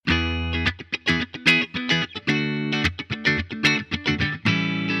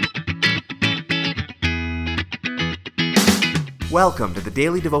Welcome to the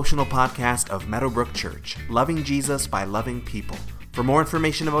daily devotional podcast of Meadowbrook Church, loving Jesus by loving people. For more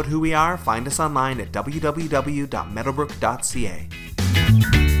information about who we are, find us online at www.meadowbrook.ca.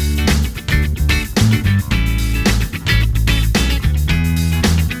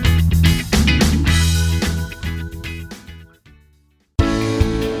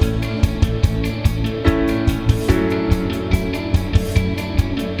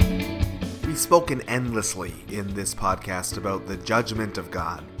 Spoken endlessly in this podcast about the judgment of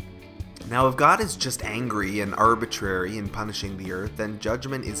God. Now, if God is just angry and arbitrary in punishing the earth, then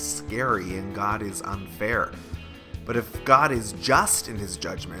judgment is scary and God is unfair. But if God is just in his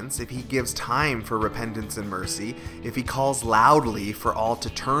judgments, if he gives time for repentance and mercy, if he calls loudly for all to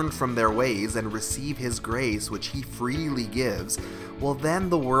turn from their ways and receive his grace, which he freely gives, well, then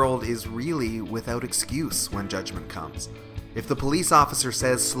the world is really without excuse when judgment comes. If the police officer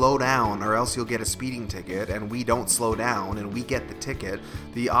says slow down or else you'll get a speeding ticket and we don't slow down and we get the ticket,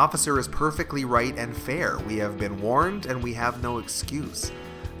 the officer is perfectly right and fair. We have been warned and we have no excuse.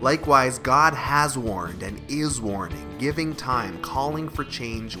 Likewise, God has warned and is warning, giving time, calling for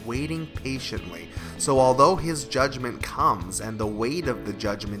change, waiting patiently. So although his judgment comes and the weight of the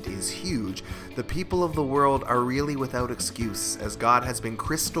judgment is huge, the people of the world are really without excuse, as God has been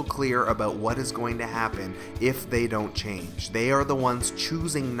crystal clear about what is going to happen if they don't change. They are the ones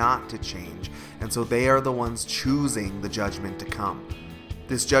choosing not to change, and so they are the ones choosing the judgment to come.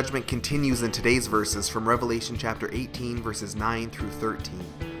 This judgment continues in today's verses from Revelation chapter 18, verses 9 through 13.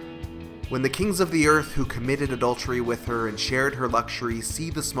 When the kings of the earth who committed adultery with her and shared her luxury see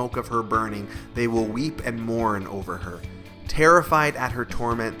the smoke of her burning, they will weep and mourn over her. Terrified at her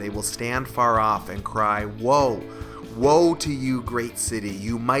torment, they will stand far off and cry, "Woe! Woe to you, great city,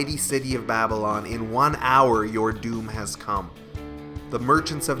 you mighty city of Babylon! In 1 hour your doom has come." The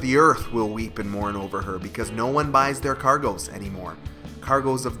merchants of the earth will weep and mourn over her because no one buys their cargoes anymore.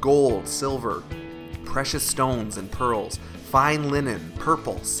 Cargoes of gold, silver, precious stones and pearls, fine linen,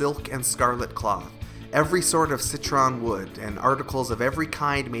 purple, silk, and scarlet cloth, every sort of citron wood, and articles of every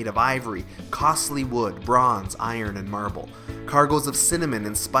kind made of ivory, costly wood, bronze, iron, and marble, cargoes of cinnamon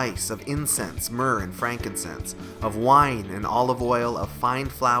and spice, of incense, myrrh, and frankincense, of wine and olive oil, of fine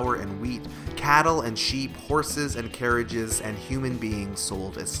flour and wheat, cattle and sheep, horses and carriages, and human beings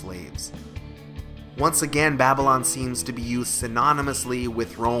sold as slaves. Once again, Babylon seems to be used synonymously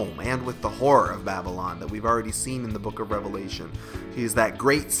with Rome and with the horror of Babylon that we've already seen in the book of Revelation. She is that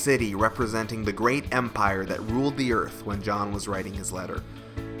great city representing the great empire that ruled the earth when John was writing his letter.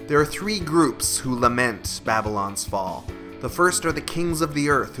 There are 3 groups who lament Babylon's fall. The first are the kings of the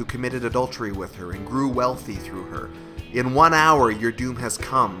earth who committed adultery with her and grew wealthy through her. "In 1 hour your doom has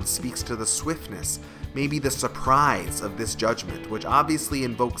come" speaks to the swiftness, maybe the surprise of this judgment, which obviously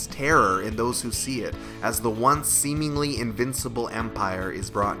invokes terror in those who see it, as the once seemingly invincible empire is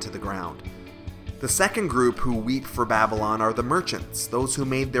brought to the ground. The second group who weep for Babylon are the merchants, those who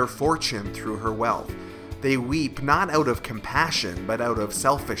made their fortune through her wealth. They weep not out of compassion, but out of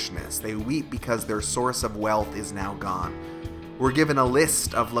selfishness. They weep because their source of wealth is now gone. We're given a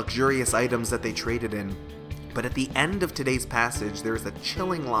list of luxurious items that they traded in, but at the end of today's passage, there's a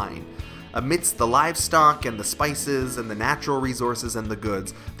chilling line. Amidst the livestock and the spices and the natural resources and the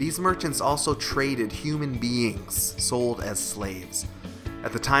goods, these merchants also traded human beings sold as slaves.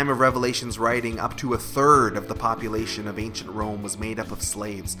 At the time of Revelation's writing, up to 1/3 of the population of ancient Rome was made up of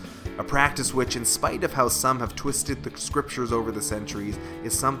slaves, a practice which, in spite of how some have twisted the scriptures over the centuries,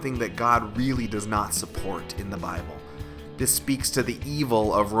 is something that God really does not support in the Bible. This speaks to the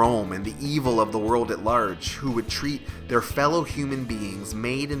evil of Rome and the evil of the world at large, who would treat their fellow human beings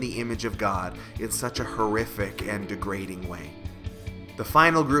made in the image of God in such a horrific and degrading way. The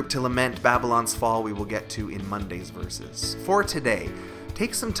final group to lament Babylon's fall we will get to in Monday's verses. For today,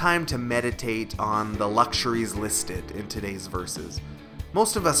 take some time to meditate on the luxuries listed in today's verses.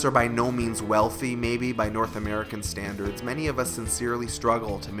 Most of us are by no means wealthy, maybe by North American standards. Many of us sincerely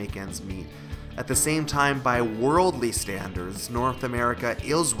struggle to make ends meet. At the same time, by worldly standards, North America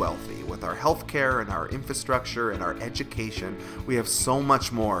is wealthy. With our healthcare and our infrastructure and our education, we have so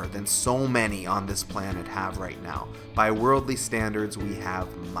much more than so many on this planet have right now. By worldly standards, we have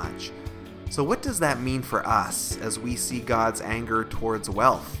much. So what does that mean for us as we see God's anger towards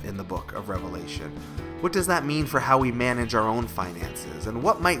wealth in the book of Revelation? What does that mean for how we manage our own finances? And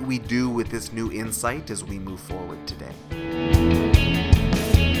what might we do with this new insight as we move forward today?